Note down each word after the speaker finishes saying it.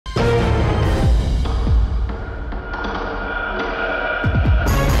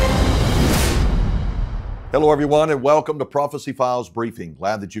Hello, everyone, and welcome to Prophecy Files Briefing.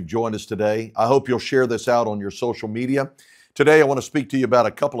 Glad that you've joined us today. I hope you'll share this out on your social media. Today, I want to speak to you about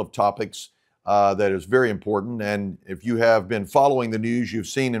a couple of topics that is very important. And if you have been following the news, you've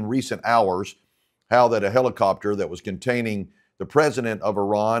seen in recent hours how that a helicopter that was containing the president of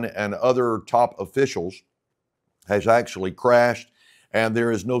Iran and other top officials has actually crashed, and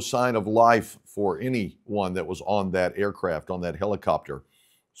there is no sign of life for anyone that was on that aircraft, on that helicopter.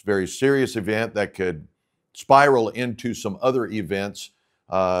 It's a very serious event that could spiral into some other events,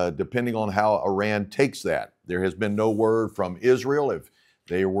 depending on how Iran takes that. There has been no word from Israel if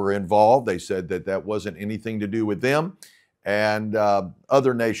they were involved. They said that that wasn't anything to do with them, and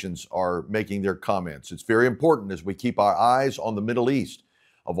other nations are making their comments. It's very important as we keep our eyes on the Middle East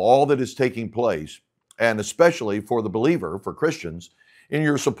of all that is taking place, and especially for the believer, for Christians, in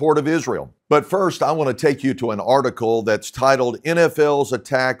your support of Israel. But first, I want to take you to an article that's titled, NFL's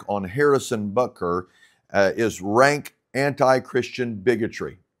Attack on Harrison Butker is rank anti-Christian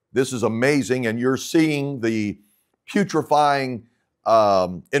bigotry. This is amazing, and you're seeing the putrefying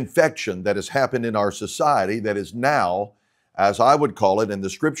infection that has happened in our society that is now, as I would call it, and the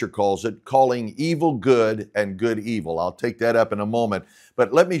scripture calls it, calling evil good and good evil. I'll take that up in a moment,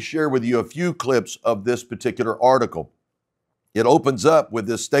 but let me share with you a few clips of this particular article. It opens up with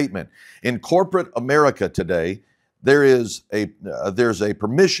this statement. In corporate America today, there's a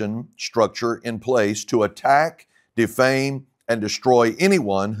permission structure in place to attack, defame, and destroy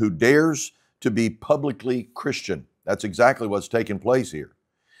anyone who dares to be publicly Christian. That's exactly what's taking place here.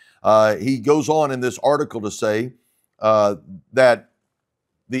 He goes on in this article to say that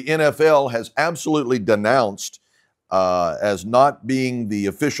the NFL has absolutely denounced as not being the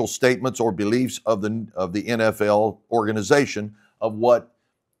official statements or beliefs of the NFL organization of what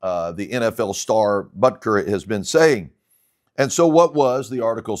the NFL star Butker has been saying. And so the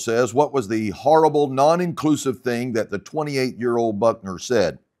article says, what was the horrible, non-inclusive thing that the 28-year-old Buckner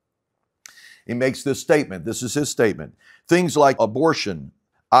said? He makes this statement. This is his statement. Things like abortion,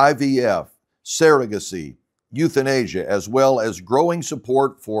 IVF, surrogacy, euthanasia, as well as growing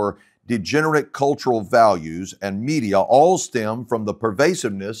support for degenerate cultural values and media all stem from the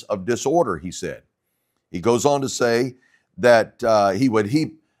pervasiveness of disorder, he said. He goes on to say that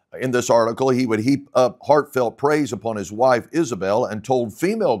in this article, he would heap up heartfelt praise upon his wife, Isabel, and told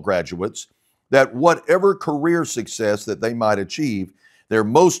female graduates that whatever career success that they might achieve, their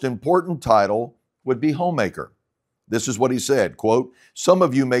most important title would be homemaker. This is what he said, quote, some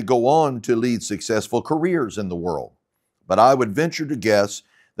of you may go on to lead successful careers in the world, but I would venture to guess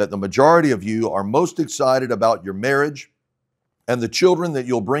that the majority of you are most excited about your marriage and the children that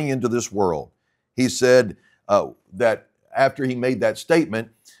you'll bring into this world. He said that after he made that statement,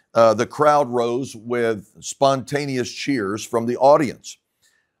 the crowd rose with spontaneous cheers from the audience,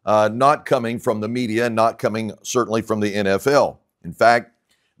 not coming from the media, not coming certainly from the NFL. In fact,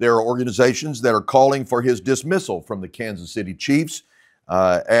 there are organizations that are calling for his dismissal from the Kansas City Chiefs,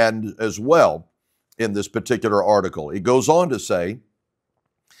 and as well in this particular article. He goes on to say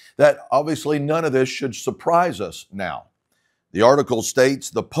that obviously none of this should surprise us now. The article states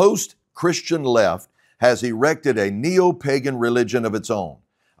the post-Christian left has erected a neo-pagan religion of its own,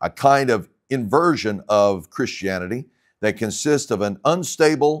 a kind of inversion of Christianity that consists of an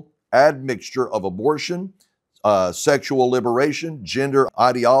unstable admixture of abortion, sexual liberation, gender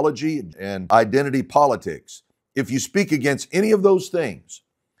ideology, and identity politics. If you speak against any of those things,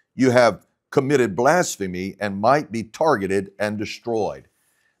 you have committed blasphemy and might be targeted and destroyed.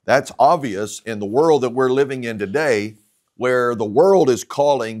 That's obvious in the world that we're living in today, where the world is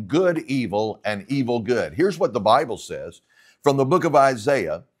calling good evil and evil good. Here's what the Bible says from the book of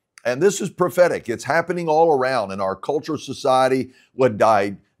Isaiah, and this is prophetic. It's happening all around, and our culture, society would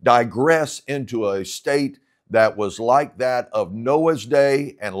digress into a state that was like that of Noah's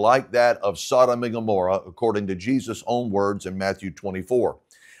day and like that of Sodom and Gomorrah, according to Jesus' own words in Matthew 24.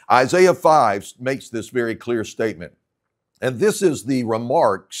 Isaiah 5 makes this very clear statement. And this is the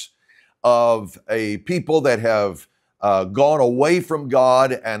remarks of a people that have gone away from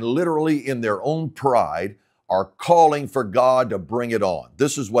God and literally in their own pride are calling for God to bring it on.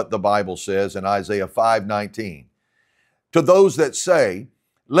 This is what the Bible says in Isaiah 5:19. To those that say,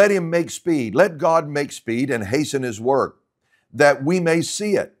 let him make speed, let God make speed and hasten his work, that we may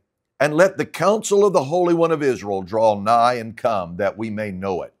see it. And let the counsel of the Holy One of Israel draw nigh and come, that we may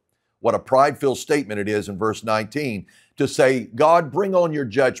know it. What a pride-filled statement it is in verse 19 to say, God, bring on your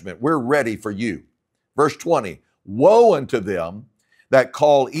judgment. We're ready for you. Verse 20, woe unto them that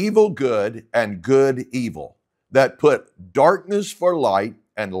call evil good and good evil, that put darkness for light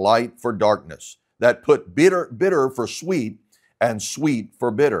and light for darkness, that put bitter for sweet and sweet for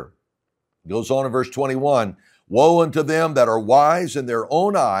bitter. It goes on in verse 21, woe unto them that are wise in their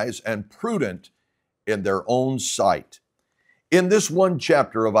own eyes and prudent in their own sight. In this one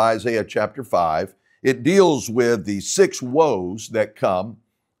chapter of Isaiah chapter 5, it deals with the 6 woes that come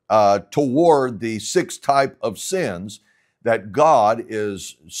toward the 6 type of sins that God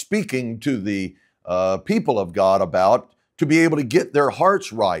is speaking to the people of God about to be able to get their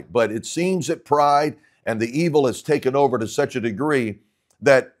hearts right. But it seems that pride and the evil has taken over to such a degree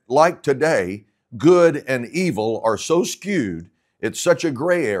that, like today, good and evil are so skewed, it's such a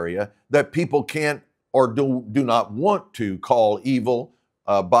gray area that people can't or do not want to call evil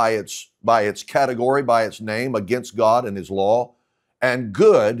by its category, by its name, against God and His law. And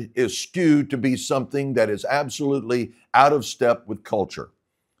good is skewed to be something that is absolutely out of step with culture.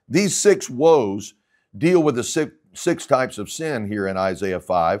 These 6 woes deal with the six types of sin here in Isaiah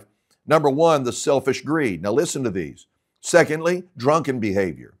 5. Number 1, the selfish greed. Now listen to these. Secondly, drunken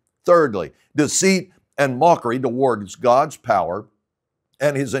behavior. Thirdly, deceit and mockery towards God's power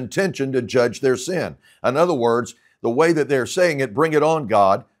and His intention to judge their sin. In other words, the way that they're saying it, bring it on,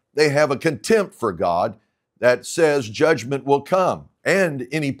 God, they have a contempt for God that says judgment will come. And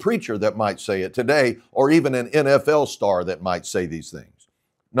any preacher that might say it today, or even an NFL star that might say these things.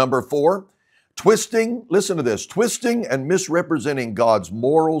 Number 4, twisting, listen to this, twisting and misrepresenting God's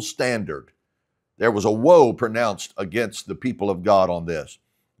moral standard. There was a woe pronounced against the people of God on this.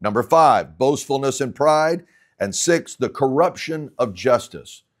 Number 5, boastfulness and pride. And 6, the corruption of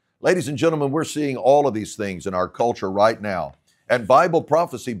justice. Ladies and gentlemen, we're seeing all of these things in our culture right now. And Bible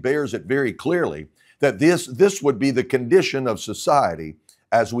prophecy bears it very clearly that this would be the condition of society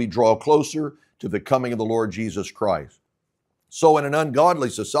as we draw closer to the coming of the Lord Jesus Christ. So in an ungodly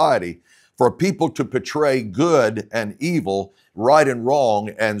society, for people to portray good and evil, right and wrong,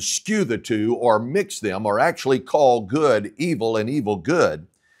 and skew the two or mix them or actually call good evil and evil good,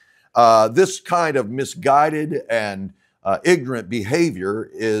 this kind of misguided and ignorant behavior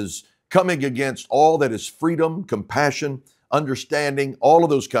is coming against all that is freedom, compassion, understanding, all of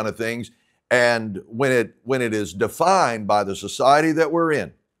those kind of things. And when it is defined by the society that we're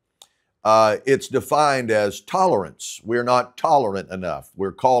in, it's defined as tolerance. We're not tolerant enough.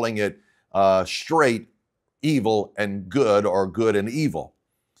 We're calling it straight evil and good, or good and evil.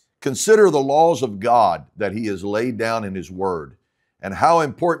 Consider the laws of God that He has laid down in His Word, and how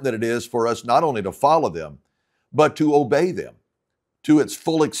important that it is for us not only to follow them, but to obey them to its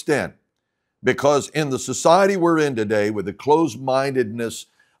full extent. Because in the society we're in today, with the closed-mindedness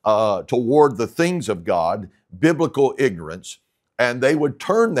toward the things of God, biblical ignorance, and they would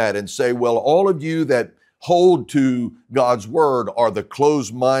turn that and say, well, all of you that hold to God's Word are the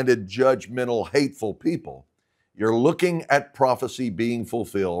closed-minded, judgmental, hateful people. You're looking at prophecy being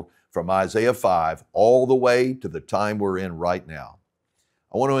fulfilled from Isaiah 5 all the way to the time we're in right now.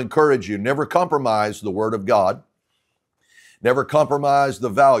 I want to encourage you, never compromise the Word of God. Never compromise the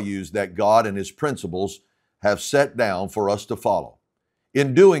values that God and His principles have set down for us to follow.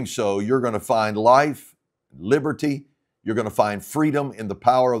 In doing so, you're going to find life, liberty, you're going to find freedom in the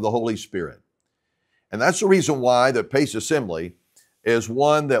power of the Holy Spirit. And that's the reason why the Pace Assembly is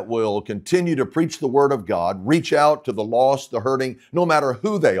one that will continue to preach the Word of God, reach out to the lost, the hurting, no matter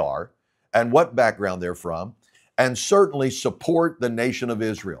who they are and what background they're from, and certainly support the nation of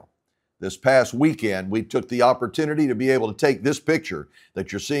Israel. This past weekend, we took the opportunity to be able to take this picture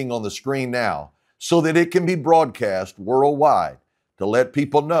that you're seeing on the screen now so that it can be broadcast worldwide to let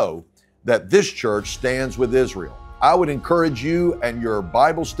people know that this church stands with Israel. I would encourage you and your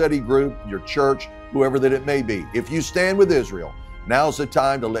Bible study group, your church, whoever that it may be, if you stand with Israel, now's the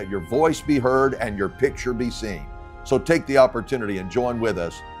time to let your voice be heard and your picture be seen. So take the opportunity and join with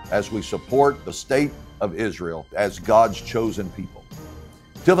us as we support the state of Israel as God's chosen people.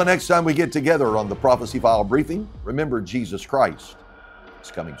 Till the next time we get together on the Prophecy File Briefing, remember Jesus Christ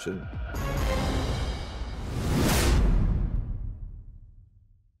is coming soon.